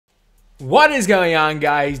What is going on,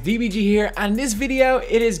 guys? DBG here, and this video,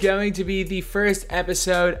 it is going to be the first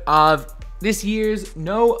episode of this year's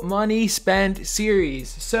No Money Spent series.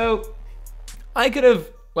 So I could have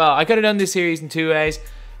done this series in two ways.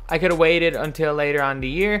 I could have waited until later on in the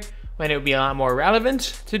year when it would be a lot more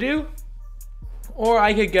relevant to do, or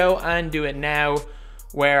I could go and do it now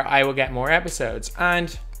where I will get more episodes.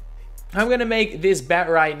 And I'm gonna make this bet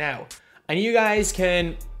right now, and you guys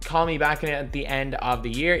can call me back in at the end of the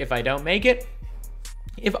year if I don't make it.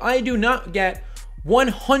 If I do not get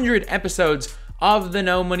 100 episodes of the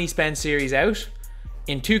No Money Spent series out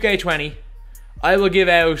in 2K20, I will give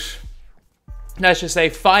out, let's just say,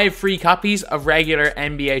 5 free copies of regular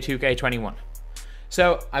NBA 2K21.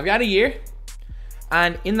 So I've got a year,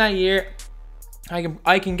 and in that year,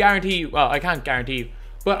 I can guarantee you, well, I can't guarantee you,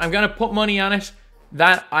 but I'm gonna put money on it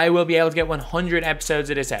that I will be able to get 100 episodes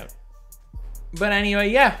of this out. But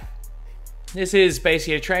anyway, yeah, this is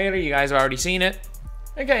basically a trailer. You guys have already seen it.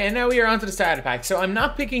 Okay, and now we are onto the starter pack. So I'm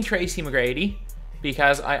not picking Tracy McGrady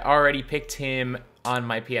because I already picked him on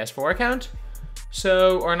my PS4 account.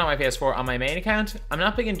 So, or not my PS4, on my main account. I'm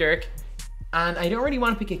not picking Dirk, and I don't really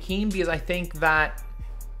want to pick Hakeem because I think that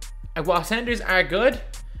while centers are good,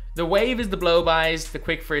 the wave is the blow-bys, the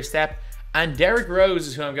quick first step, and Derrick Rose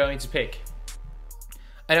is who I'm going to pick.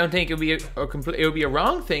 I don't think it would be a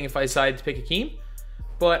wrong thing if I decided to pick Hakeem,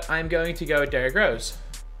 but I'm going to go with Derrick Rose.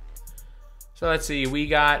 So let's see, we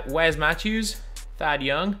got Wes Matthews, Thad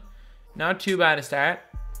Young. Not too bad a start.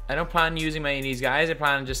 I don't plan on using many of these guys. I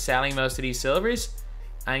plan on just selling most of these silvers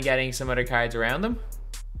and getting some other cards around them.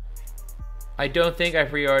 I don't think I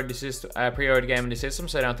pre-ordered the game in the system,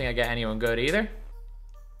 so I don't think I get anyone good either.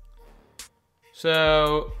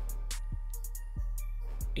 So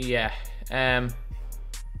yeah,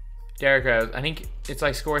 Derrick Rose, I think it's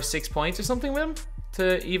like score 6 points or something with him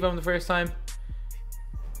to EVO him the first time.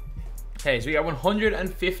 Okay, so we got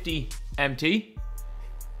 150 MT.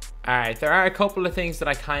 Alright, there are a couple of things that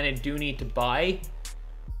I kind of do need to buy,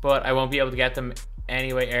 but I won't be able to get them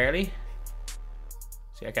anyway early.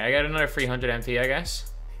 So, okay, I got another 300 MT, I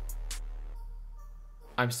guess.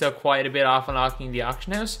 I'm still quite a bit off unlocking the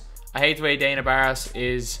auction house. I hate the way Dana Barros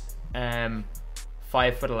is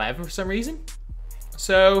 5'11" for some reason.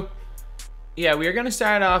 So yeah, we are going to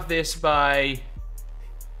start off this by,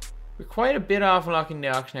 we're quite a bit off unlocking the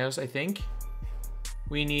auction house, I think.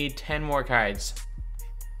 We need 10 more cards.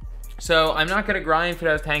 So I'm not going to grind for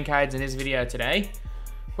those 10 cards in this video today.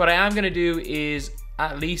 What I am going to do is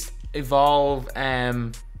at least evolve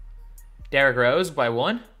Derrick Rose by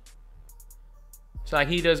 1. So like,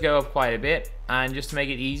 he does go up quite a bit, and just to make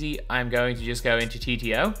it easy, I'm going to just go into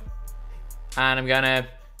TTO, and I'm going to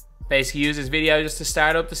basically use this video just to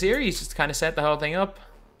start up the series, just to kind of set the whole thing up.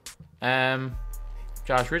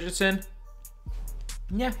 Josh Richardson.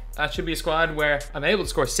 Yeah, that should be a squad where I'm able to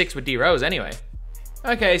score 6 with D Rose anyway.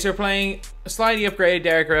 Okay, so we're playing a slightly upgraded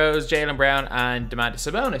Derrick Rose, Jaylen Brown, and Domantas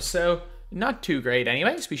Sabonis. So not too great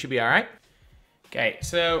anyways, we should be alright. Okay,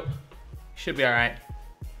 so should be alright.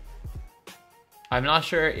 I'm not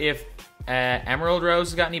sure if Emerald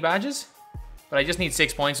Rose has got any badges, but I just need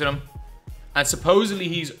 6 points with him. And supposedly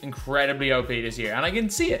he's incredibly OP this year, and I can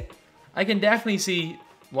see it. I can definitely see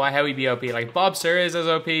how he'd be OP. Like, Bob Sur is as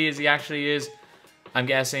OP as he actually is. I'm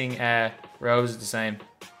guessing Rose is the same.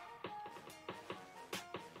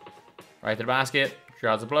 Right to the basket,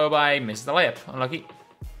 draws a blow-by, misses the layup. Unlucky.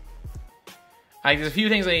 There's a few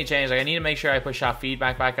things I need to change. Like, I need to make sure I put shot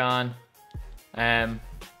feedback back on.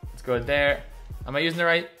 It's good there. Am I using the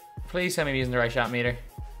right? Please tell me I'm using the right shot meter.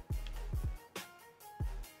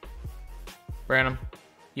 Burn him.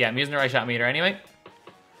 Yeah, I'm using the right shot meter anyway.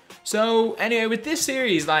 So anyway, with this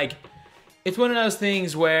series, like, it's one of those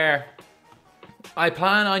things where I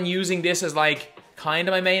plan on using this as like kind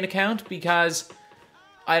of my main account, because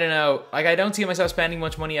I don't know, like, I don't see myself spending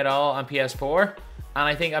much money at all on PS4, and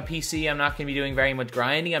I think on PC I'm not going to be doing very much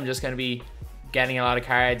grinding. I'm just going to be getting a lot of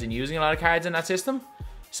cards and using a lot of cards in that system.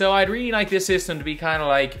 So I'd really like this system to be kind of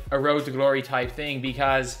like a Road to Glory type thing,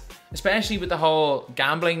 because especially with the whole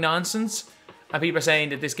gambling nonsense, and people are saying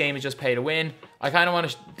that this game is just pay to win, I kind of want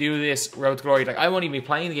to do this Road to Glory. Like, I won't even be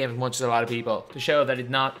playing the game as much as a lot of people to show that it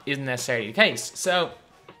isn't necessarily the case. So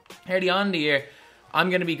early on in the year, I'm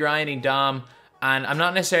going to be grinding Dom, and I'm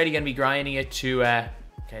not necessarily going to be grinding it to,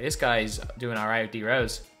 okay, this guy's doing alright with D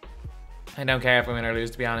Rose. I don't care if I win or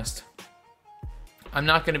lose, to be honest. I'm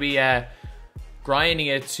not going to be grinding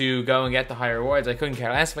it to go and get the high rewards. I couldn't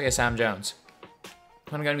care less if I get Sam Jones.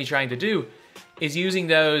 What I'm going to be trying to do is using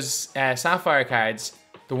those Sapphire cards,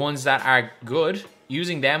 the ones that are good,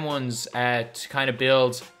 using them ones to kind of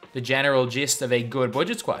build the general gist of a good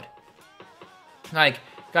budget squad. Like,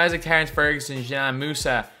 Guys like Terrence Ferguson, Jean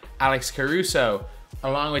Musa, Alex Caruso,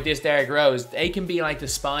 along with this Derrick Rose, they can be like the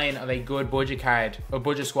spine of a good budget card or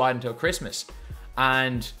budget squad until Christmas.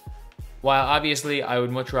 And while obviously I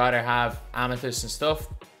would much rather have Amethyst and stuff,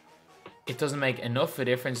 it doesn't make enough of a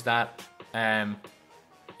difference that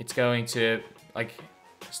it's going to like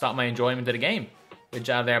stop my enjoyment of the game. Good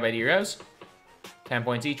job there by the Euros. 10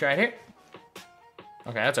 points each right here.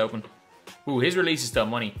 Okay, that's open. Ooh, his release is still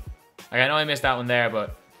money. Like, I know I missed that one there,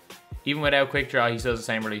 but even without quick draw, he still has the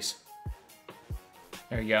same release.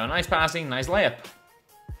 There we go. Nice passing, nice layup.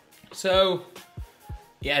 So,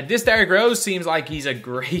 yeah, this Derrick Rose seems like he's a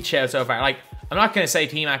great shout so far. Like, I'm not going to say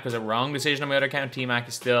T-Mac was a wrong decision on my other account. T-Mac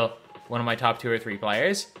is still one of my top 2 or 3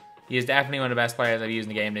 players. He is definitely one of the best players I've used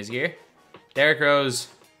in the game this year. Derrick Rose,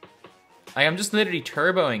 like, I'm just literally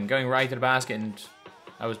turboing, going right to the basket, and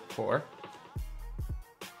that was poor.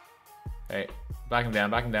 Okay, back him down,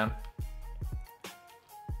 back him down.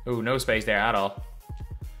 Ooh, no space there at all.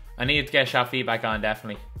 I needed to get shot feedback on,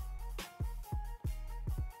 definitely.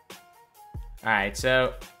 Alright,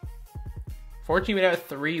 so 14 without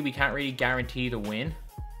 3, we can't really guarantee the win.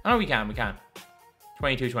 Oh, no, we can.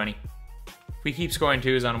 22-20. If we keep scoring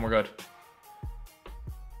 2s on them, we're good.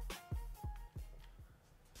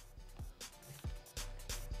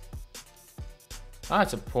 Oh,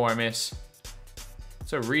 that's a poor miss.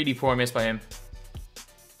 It's a really poor miss by him.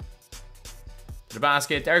 To the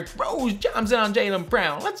basket. Derrick Rose jams it on Jaylen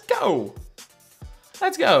Brown. Let's go.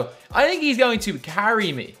 Let's go. I think he's going to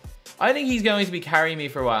carry me. I think he's going to be carrying me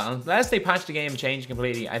for a while. Unless they patch the game and change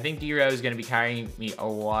completely, I think D-Rose is going to be carrying me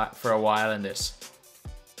for a while in this.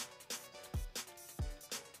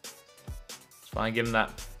 It's fine, give him that.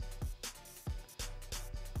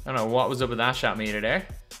 I don't know what was up with that shot meter there.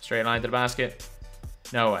 Straight line to the basket.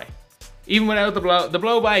 No way. Even without the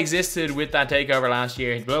blow-by existed with that takeover last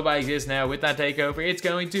year. The blow-by exists now with that takeover. It's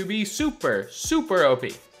going to be super, super OP.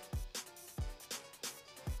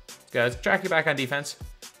 Let's track you back on defense.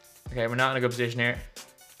 Okay, we're not in a good position here.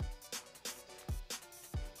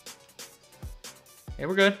 Okay,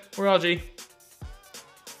 we're good. We're all G.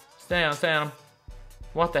 Stay on him.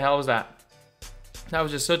 What the hell was that? That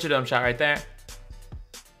was just such a dumb shot right there.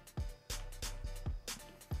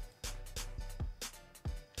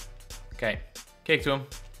 Okay, kick to him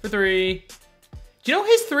for 3. Do you know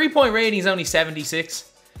his 3-point rating is only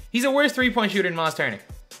 76? He's a worse 3-point shooter than Miles Turner.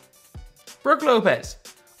 Brook Lopez,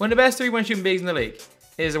 one of the best 3-point shooting bigs in the league,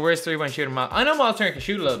 is a worse 3-point shooter than Miles. I know Miles Turner can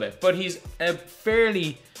shoot a little bit, but he's a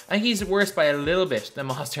fairly, I think he's worse by a little bit than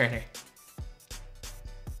Miles Turner.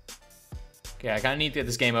 Okay, I kind of need to get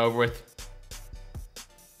this game over with.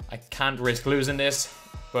 I can't risk losing this,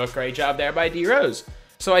 but great job there by D-Rose.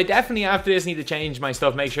 So I definitely after this need to change my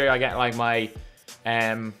stuff, make sure I get like my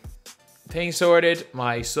thing sorted,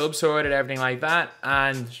 my sub sorted, everything like that.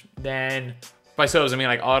 And then by subs I mean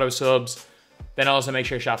like auto subs. Then also make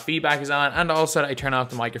sure shot feedback is on, and also that I turn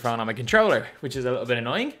off the microphone on my controller, which is a little bit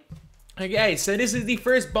annoying. Okay, so this is the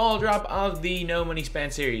first ball drop of the No Money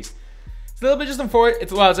Spent series. It's a little bit just unfortunate.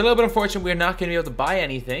 It's a little bit unfortunate we're not going to be able to buy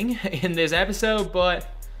anything in this episode, but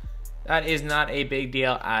that is not a big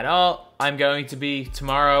deal at all. I'm going to be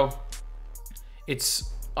tomorrow.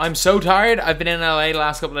 I'm so tired. I've been in LA the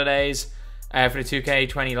last couple of days for the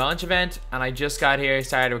 2K20 launch event, and I just got here,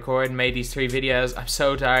 started recording, made these 3 videos. I'm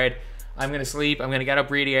so tired. I'm going to sleep. I'm going to get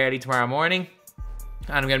up really early tomorrow morning,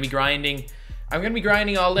 and I'm going to be grinding. I'm going to be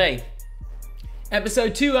grinding all day.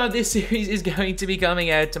 Episode 2 of this series is going to be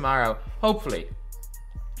coming out tomorrow. Hopefully.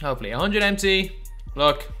 100 MC.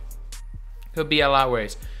 Look. Could be a lot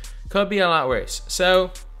worse. Could be a lot worse.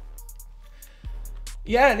 So,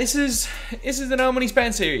 yeah, this is the No Money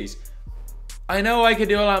Spent series. I know I could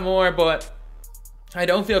do a lot more, but I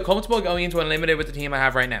don't feel comfortable going into Unlimited with the team I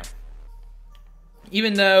have right now.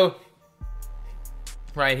 Even though,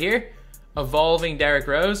 right here, evolving Derrick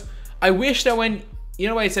Rose, I wish that when, you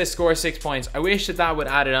know why it says score 6 points, I wish that would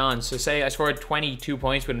add it on. So say I scored 22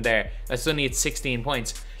 points with him there, that's suddenly at 16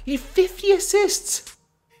 points. You have 50 assists.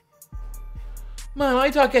 Man,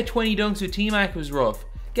 I thought get 20 dunks with T-Mac was rough.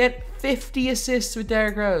 Get 50 assists with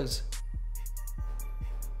Derrick Rose.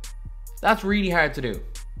 That's really hard to do.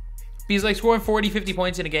 Because like scoring 40, 50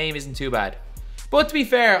 points in a game isn't too bad. But to be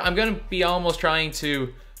fair, I'm going to be almost trying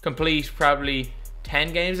to complete probably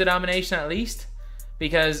 10 games of domination at least.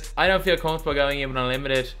 Because I don't feel comfortable going into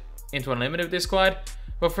Unlimited with this squad.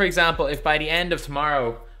 But for example, if by the end of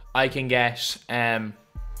tomorrow I can get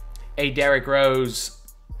a Derrick Rose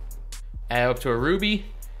up to a Ruby,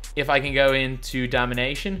 if I can go into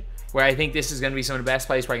Domination, where I think this is going to be some of the best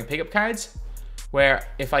places where I can pick up cards, where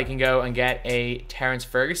if I can go and get a Terrence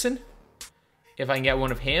Ferguson, if I can get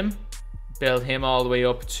one of him, build him all the way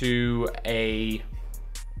up to a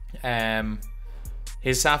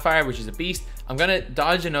his Sapphire, which is a beast. I'm gonna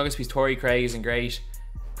dodge the Nuggets because Torrey Craig isn't great.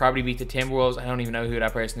 Probably beat the Timberwolves. I don't even know who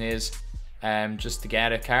that person is. Just to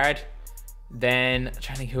get a card. Then I'm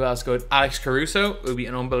trying to think who else good. Alex Caruso would be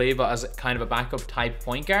an unbelievable as kind of a backup type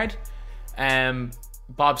point guard.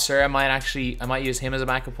 Bob Sir, I might use him as a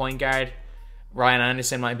backup point guard. Ryan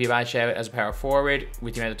Anderson might be a bad shout as a power forward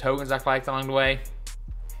with the amount of tokens I collect along the way.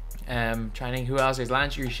 Trying to think who else. There's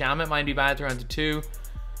Landry Shamet might be bad to run to 2.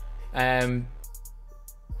 And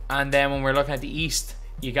then when we're looking at the East,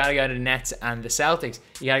 you gotta go to the Nets and the Celtics.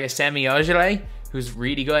 You gotta get Semi Ojeleye, who's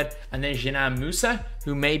really good, and then Jinan Musa,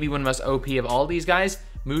 who may be one of the most OP of all these guys.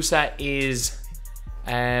 Musa is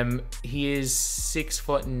he is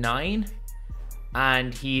 6'9",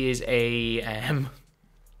 and he is a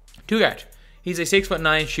 2 guard. He's a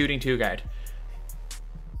 6'9" shooting 2 guard.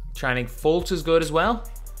 Trying to think, Fultz is good as well.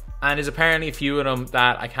 And there's apparently a few of them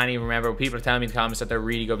that I can't even remember. People are telling me in the comments that they're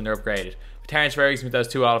really good when they're upgraded. But Terrence Ferguson with those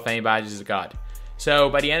 2 Hall of Fame badges is a god.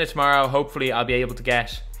 So by the end of tomorrow, hopefully I'll be able to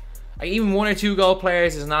get even 1 or 2 gold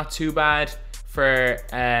players is not too bad for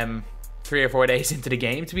 3 or 4 days into the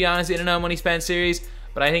game, to be honest, in a no money spent series.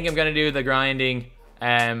 But I think I'm going to do the grinding,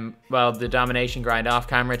 well, the domination grind off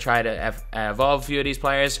camera, try to evolve a few of these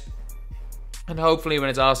players. And hopefully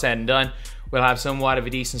when it's all said and done, we'll have somewhat of a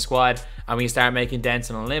decent squad and we can start making dents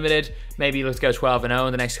in Unlimited. Maybe let's go 12-0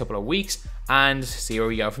 in the next couple of weeks and see where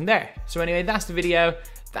we go from there. So anyway, that's the video.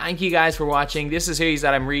 Thank you guys for watching. This is a series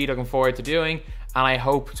that I'm really looking forward to doing, and I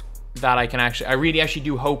hope that I can I really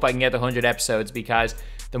do hope I can get the 100 episodes, because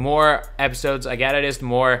the more episodes I get at this, the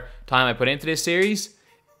more time I put into this series,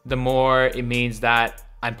 the more it means that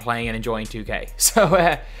I'm playing and enjoying 2K.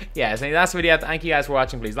 So yeah, so that's the video. Thank you guys for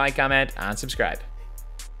watching. Please like, comment, and subscribe.